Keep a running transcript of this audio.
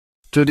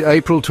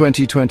April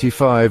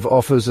 2025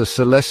 offers a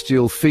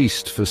celestial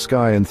feast for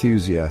sky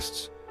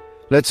enthusiasts.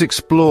 Let's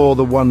explore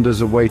the wonders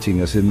awaiting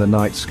us in the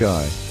night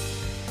sky.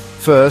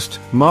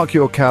 First, mark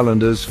your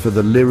calendars for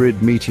the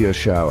Lyrid Meteor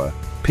Shower,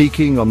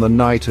 peaking on the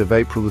night of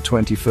April the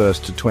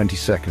 21st to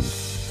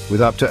 22nd. With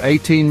up to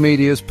 18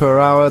 meteors per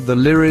hour, the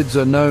Lyrids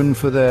are known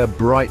for their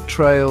bright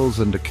trails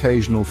and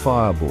occasional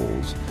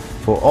fireballs.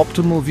 For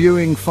optimal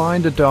viewing,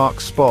 find a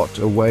dark spot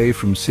away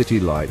from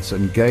city lights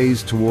and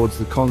gaze towards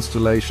the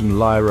constellation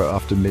Lyra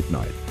after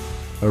midnight.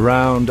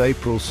 Around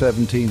April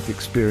 17th,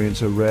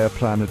 experience a rare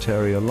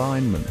planetary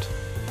alignment.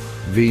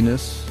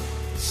 Venus,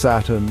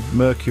 Saturn,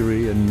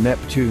 Mercury and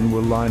Neptune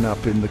will line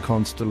up in the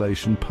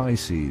constellation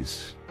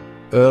Pisces.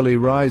 Early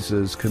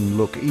risers can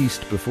look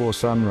east before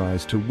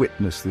sunrise to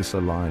witness this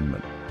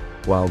alignment.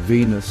 While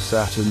Venus,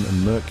 Saturn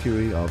and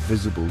Mercury are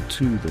visible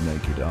to the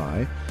naked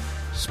eye,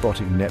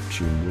 spotting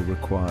Neptune will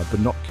require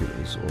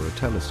binoculars or a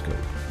telescope.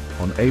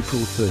 On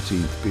April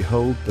 13th,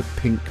 behold the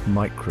Pink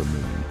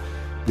Micromoon.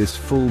 This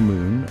full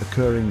moon,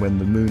 occurring when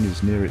the moon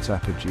is near its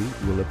apogee,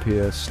 will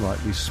appear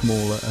slightly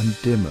smaller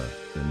and dimmer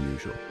than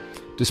usual.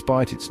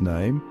 Despite its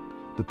name,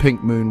 the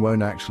pink moon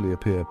won't actually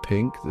appear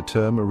pink. The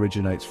term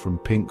originates from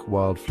pink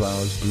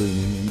wildflowers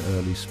blooming in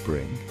early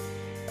spring.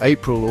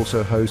 April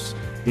also hosts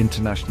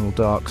International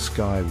Dark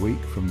Sky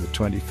Week from the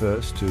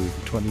 21st to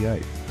the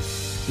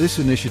 28th. This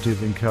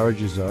initiative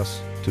encourages us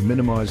to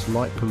minimize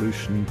light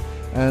pollution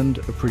and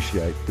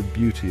appreciate the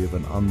beauty of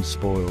an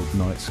unspoiled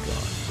night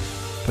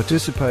sky.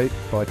 Participate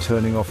by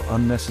turning off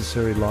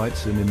unnecessary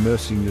lights and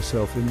immersing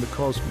yourself in the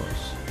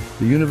cosmos.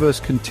 The universe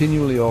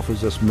continually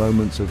offers us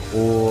moments of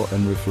awe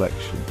and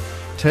reflection.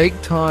 Take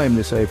time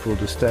this April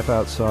to step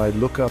outside,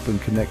 look up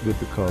and connect with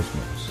the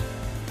cosmos.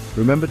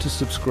 Remember to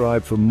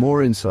subscribe for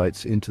more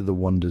insights into the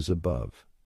wonders above.